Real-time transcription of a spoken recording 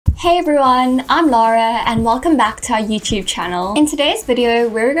Hey everyone, I'm Laura and welcome back to our YouTube channel. In today's video,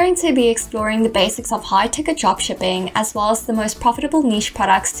 we're going to be exploring the basics of high-ticket dropshipping as well as the most profitable niche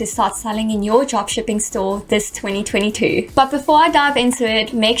products to start selling in your dropshipping store this 2022. But before I dive into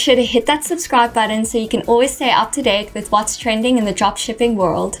it, make sure to hit that subscribe button so you can always stay up to date with what's trending in the dropshipping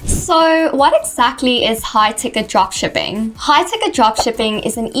world. So what exactly is high-ticket dropshipping? High-ticket dropshipping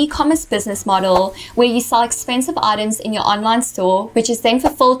is an e-commerce business model where you sell expensive items in your online store, which is then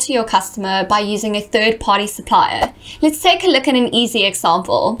fulfilled to your customer by using a third-party supplier. Let's take a look at an easy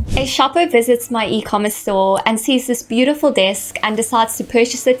example. A shopper visits my e-commerce store and sees this beautiful desk and decides to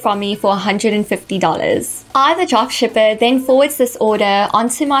purchase it from me for $150. I, the dropshipper, then forwards this order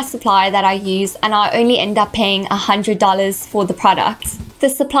onto my supplier that I use, and I only end up paying $100 for the product. The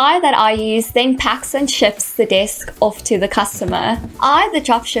supplier that I use then packs and ships the desk off to the customer. I, the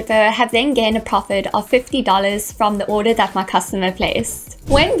dropshipper, have then gained a profit of $50 from the order that my customer placed.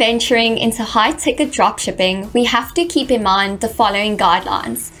 When venturing into high-ticket dropshipping, we have to keep in mind the following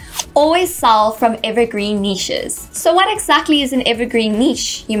guidelines. Always sell from evergreen niches. So what exactly is an evergreen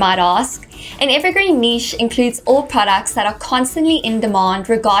niche, you might ask? An evergreen niche includes all products that are constantly in demand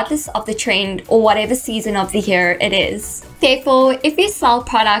regardless of the trend or whatever season of the year it is. Therefore, if you sell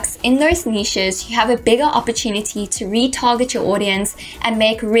products in those niches, you have a bigger opportunity to retarget your audience and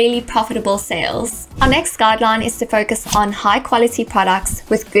make really profitable sales. Our next guideline is to focus on high quality products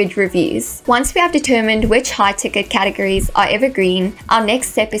with good reviews. Once we have determined which high ticket categories are evergreen, our next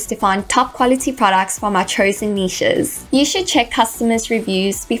step is to find top quality products from our chosen niches. You should check customers'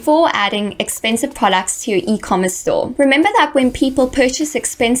 reviews before adding expensive products to your e-commerce store. Remember that when people purchase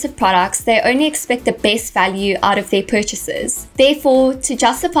expensive products, they only expect the best value out of their purchases. Therefore, to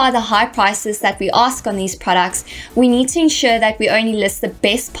justify the high prices that we ask on these products, we need to ensure that we only list the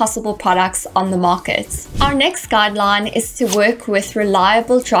best possible products on the market. Our next guideline is to work with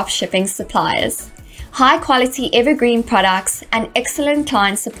reliable dropshipping suppliers. High quality evergreen products and excellent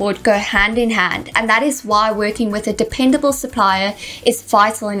client support go hand in hand, and that is why working with a dependable supplier is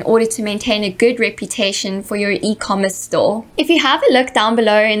vital in order to maintain a good reputation for your e-commerce store. If you have a look down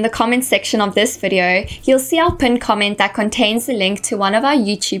below in the comment section of this video, you'll see our pinned comment that contains a link to one of our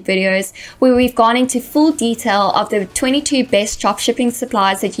YouTube videos where we've gone into full detail of the 22 best dropshipping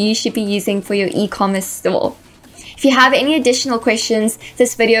suppliers that you should be using for your e-commerce store. If you have any additional questions,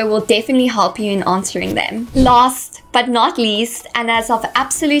 this video will definitely help you in answering them. Last but not least, and as of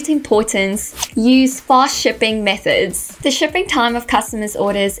absolute importance, use fast shipping methods. The shipping time of customers'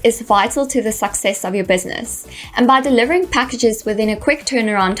 orders is vital to the success of your business. And by delivering packages within a quick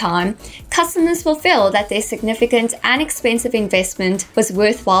turnaround time, customers will feel that their significant and expensive investment was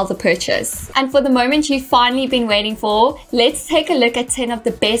worthwhile the purchase. And for the moment you've finally been waiting for, let's take a look at 10 of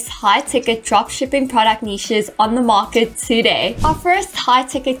the best high-ticket dropshipping product niches on the market today. Our first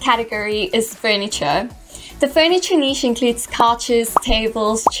high-ticket category is furniture. The furniture niche includes couches,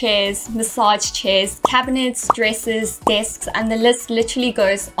 tables, chairs, massage chairs, cabinets, dressers, desks, and the list literally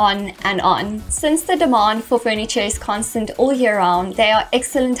goes on and on. Since the demand for furniture is constant all year round, they are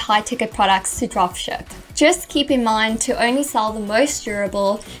excellent high-ticket products to dropship. Just keep in mind to only sell the most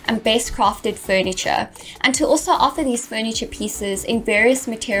durable and best crafted furniture, and to also offer these furniture pieces in various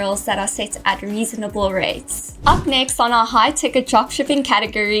materials that are set at reasonable rates. Up next on our high-ticket dropshipping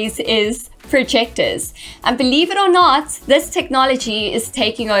categories is projectors. And believe it or not, this technology is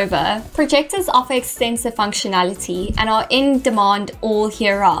taking over. Projectors offer extensive functionality and are in demand all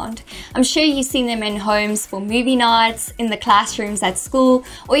year round. I'm sure you've seen them in homes for movie nights, in the classrooms at school,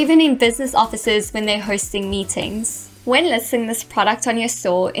 or even in business offices when they're hosting meetings. When listing this product on your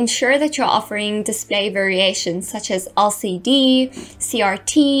store, ensure that you're offering display variations such as LCD,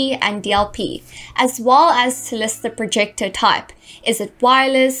 CRT, and DLP, as well as to list the projector type. Is it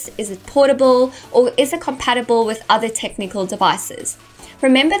wireless? Is it portable? Or is it compatible with other technical devices?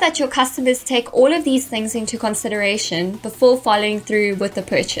 Remember that your customers take all of these things into consideration before following through with the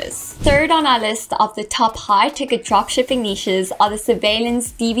purchase. Third on our list of the top high-ticket dropshipping niches are the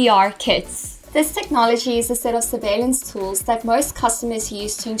surveillance DVR kits. This technology is a set of surveillance tools that most customers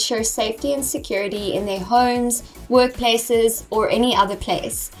use to ensure safety and security in their homes, workplaces, or any other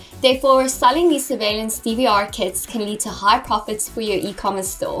place. Therefore, selling these surveillance DVR kits can lead to high profits for your e-commerce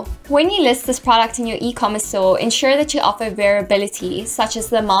store. When you list this product in your e-commerce store, ensure that you offer variability, such as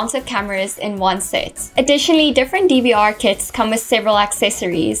the amount of cameras in one set. Additionally, different DVR kits come with several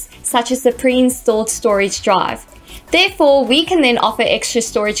accessories, such as the pre-installed storage drive. Therefore, we can then offer extra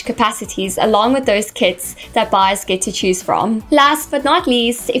storage capacities along with those kits that buyers get to choose from. Last but not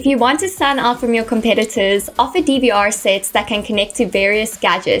least, if you want to stand out from your competitors, offer DVR sets that can connect to various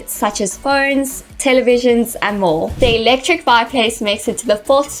gadgets such as phones, televisions, and more. The electric fireplace makes it to the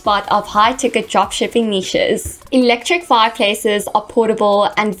 4th spot of high-ticket dropshipping niches. Electric fireplaces are portable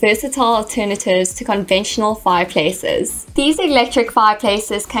and versatile alternatives to conventional fireplaces. These electric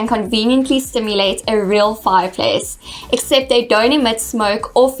fireplaces can conveniently stimulate a real fireplace, except they don't emit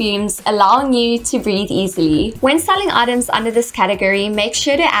smoke or fumes, allowing you to breathe easily. When selling items under this category, make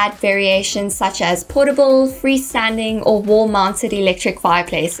sure to add variations such as portable, freestanding, or wall-mounted electric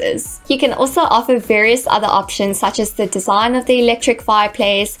fireplaces. You can also offer various other options such as the design of the electric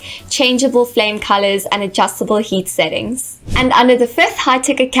fireplace, changeable flame colors, and adjustable heat settings. And under the 5th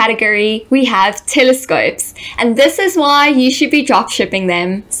high-ticket category, we have telescopes, and this is why you should be dropshipping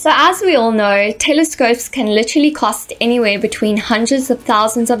them. So as we all know, telescopes can literally cost anywhere between hundreds of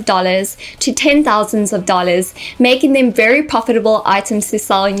thousands of dollars to $10,000s of dollars, making them very profitable items to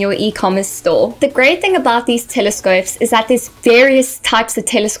sell in your e-commerce store. The great thing about these telescopes is that there's various types of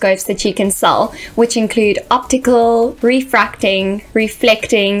telescopes that you can sell, which include optical, refracting,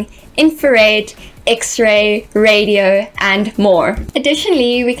 reflecting, infrared, X-ray, radio, and more.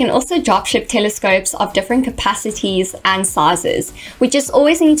 Additionally, we can also dropship telescopes of different capacities and sizes. We just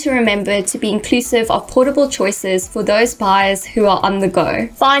always need to remember to be inclusive of portable choices for those buyers who are on the go.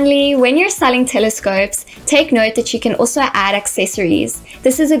 Finally, when you're selling telescopes, take note that you can also add accessories.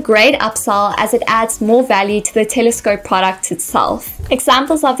 This is a great upsell as it adds more value to the telescope product itself.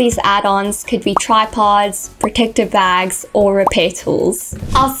 Examples of these add-ons could be tripods, protective bags, or repair tools.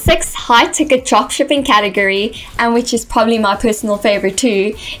 Our 6th high-ticket dropshipping category, and which is probably my personal favorite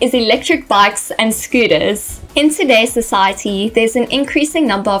too, is electric bikes and scooters. In today's society, there's an increasing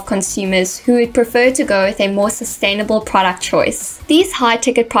number of consumers who would prefer to go with a more sustainable product choice. These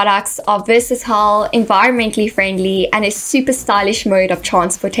high-ticket products are versatile, environmentally friendly, and a super stylish mode of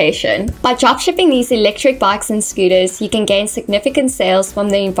transportation. By dropshipping these electric bikes and scooters, you can gain significant sales from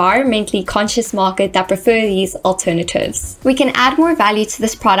the environmentally conscious market that prefer these alternatives. We can add more value to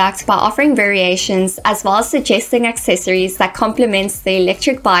this product by offering variations as well as suggesting accessories that complements the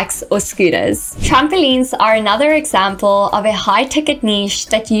electric bikes or scooters. Trampolines are another example of a high-ticket niche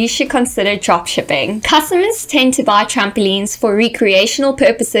that you should consider dropshipping. Customers tend to buy trampolines for recreational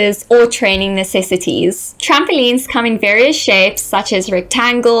purposes or training necessities. Trampolines come in various shapes such as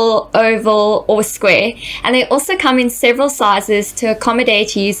rectangle, oval, or square, and they also come in several sizes to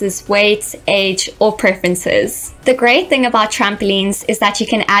accommodate users' weight, age, or preferences. The great thing about trampolines is that you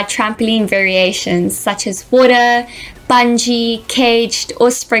can add trampoline variations such as water, bungee, caged,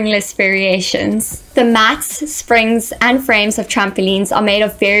 or springless variations. The mats, springs, and frames of trampolines are made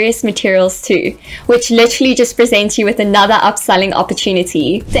of various materials too, which literally just presents you with another upselling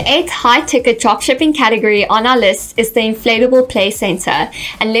opportunity. The 8th high-ticket dropshipping category on our list is the inflatable play center,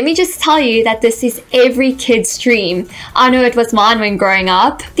 and let me just tell you that this is every kid's dream. I know it was mine when growing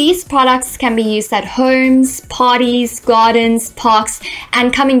up. These products can be used at homes, parties, gardens, parks,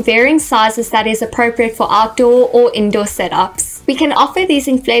 and come in varying sizes that is appropriate for outdoor or indoor setups. We can offer these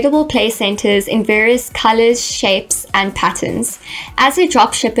inflatable play centers in various colors, shapes, and patterns. As a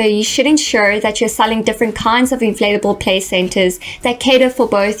dropshipper, you should ensure that you're selling different kinds of inflatable play centers that cater for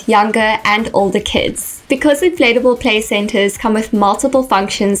both younger and older kids. Because inflatable play centers come with multiple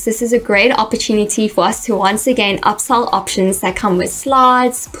functions, this is a great opportunity for us to once again upsell options that come with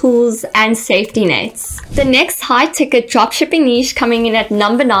slides, pools, and safety nets. The next high-ticket dropshipping niche coming in at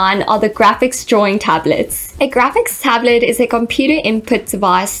number 9 are the graphics drawing tablets. A graphics tablet is a computer input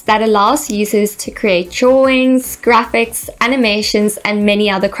device that allows users to create drawings, graphics, animations, and many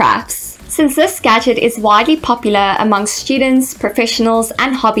other crafts. Since this gadget is widely popular among students, professionals,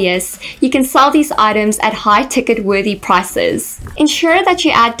 and hobbyists, you can sell these items at high ticket-worthy prices. Ensure that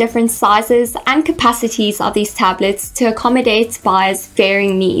you add different sizes and capacities of these tablets to accommodate buyers'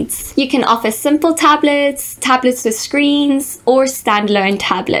 varying needs. You can offer simple tablets, tablets with screens, or standalone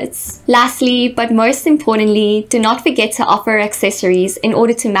tablets. Lastly, but most importantly, do not forget to offer accessories in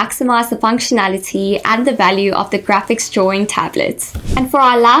order to maximize the functionality and the value of the graphics drawing tablet. And for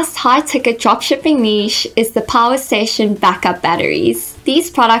our last high-ticket dropshipping niche is the power station backup batteries.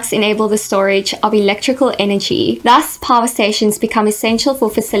 These products enable the storage of electrical energy. Thus, power stations become essential for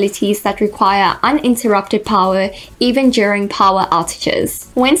facilities that require uninterrupted power even during power outages.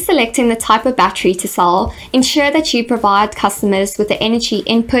 When selecting the type of battery to sell, ensure that you provide customers with the energy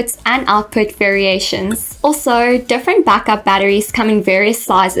inputs and output variations. Also, different backup batteries come in various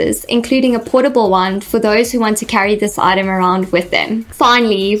sizes, including a portable one for those who want to carry this item around with them.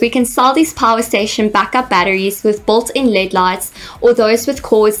 Finally, we can sell these power station backup batteries with built-in LED lights or those with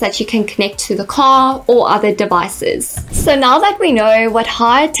cords that you can connect to the car or other devices. So now that we know what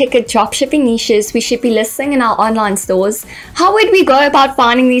high-ticket dropshipping niches we should be listing in our online stores, how would we go about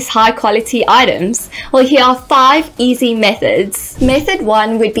finding these high-quality items? Well, here are 5 easy methods. Method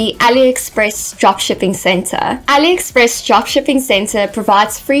 1 would be AliExpress Dropshipping Center. AliExpress Dropshipping Center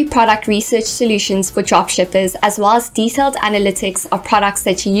provides free product research solutions for dropshippers as well as detailed analytics of products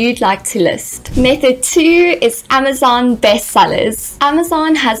that you'd like to list. Method 2 is Amazon Bestsellers.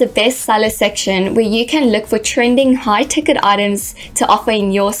 Amazon has a bestseller section where you can look for trending high-ticket items to offer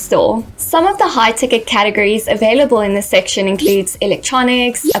in your store. Some of the high-ticket categories available in this section includes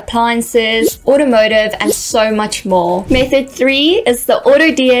electronics, appliances, automotive, and so much more. Method 3 is the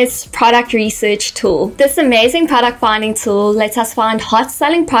AutoDS product research tool. This amazing product finding tool lets us find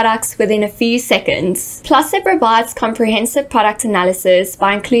hot-selling products within a few seconds. Plus, it provides comprehensive product analysis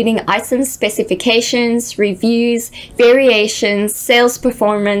by including item specifications, reviews, variations, sales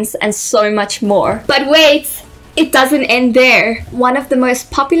performance, and so much more. But wait! It doesn't end there. One of the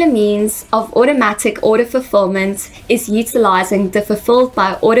most popular means of automatic order fulfillment is utilizing the Fulfilled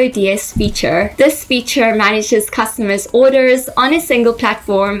by AutoDS feature. This feature manages customers' orders on a single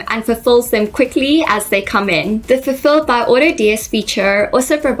platform and fulfills them quickly as they come in. The Fulfilled by AutoDS feature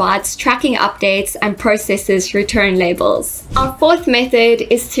also provides tracking updates and processes return labels. Our 4th method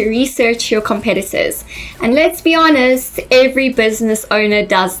is to research your competitors. And let's be honest, every business owner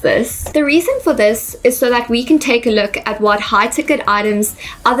does this. The reason for this is so that we can take a look at what high-ticket items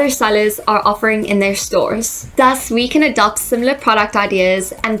other sellers are offering in their stores. Thus, we can adopt similar product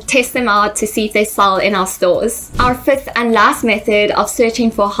ideas and test them out to see if they sell in our stores. Our 5th and last method of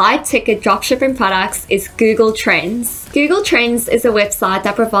searching for high-ticket dropshipping products is Google Trends. Google Trends is a website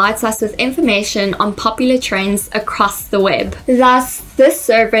that provides us with information on popular trends across the web. Thus, this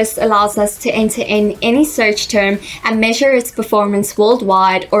service allows us to enter in any search term and measure its performance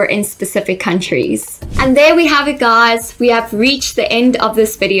worldwide or in specific countries. And there we have it, guys. We have reached the end of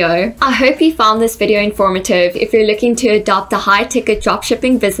this video. I hope you found this video informative if you're looking to adopt a high-ticket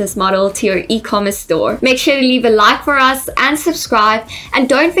dropshipping business model to your e-commerce store. Make sure to leave a like for us and subscribe, and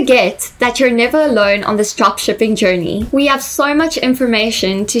don't forget that you're never alone on this dropshipping journey. We have so much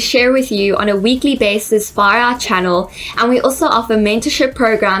information to share with you on a weekly basis via our channel, and we also offer mentorship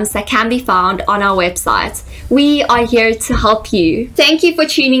programs that can be found on our website. We are here to help you. Thank you for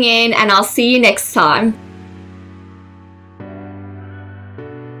tuning in, and I'll see you next time.